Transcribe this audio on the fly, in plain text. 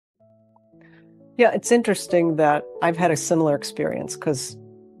Yeah, it's interesting that I've had a similar experience because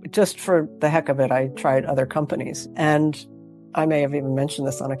just for the heck of it, I tried other companies. And I may have even mentioned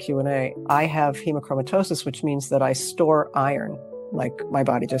this on a Q&A. I have hemochromatosis, which means that I store iron. Like my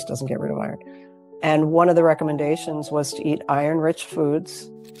body just doesn't get rid of iron. And one of the recommendations was to eat iron-rich foods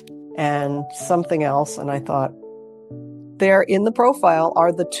and something else. And I thought, there in the profile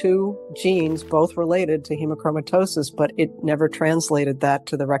are the two genes, both related to hemochromatosis, but it never translated that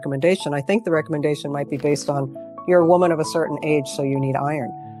to the recommendation. I think the recommendation might be based on you're a woman of a certain age, so you need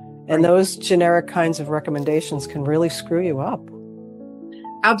iron. And Right. those generic kinds of recommendations can really screw you up.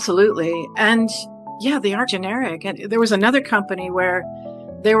 Absolutely. And yeah, they are generic. And there was another company where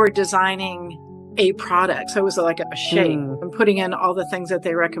they were designing a product. So it was like a shake and putting in all the things that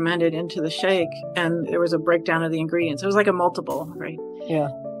they recommended into the shake. And there was a breakdown of the ingredients. It was like a multiple, right? Yeah.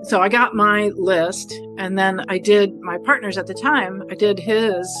 So I got my list, and then I did my partner's at the time. I did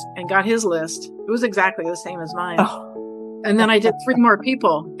his and got his list. It was exactly the same as mine. Oh. And then I did 3 more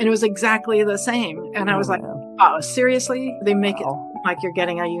people, and it was exactly the same. And I was like, man. oh, seriously? They make it Wow. like you're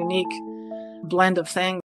getting a unique blend of things.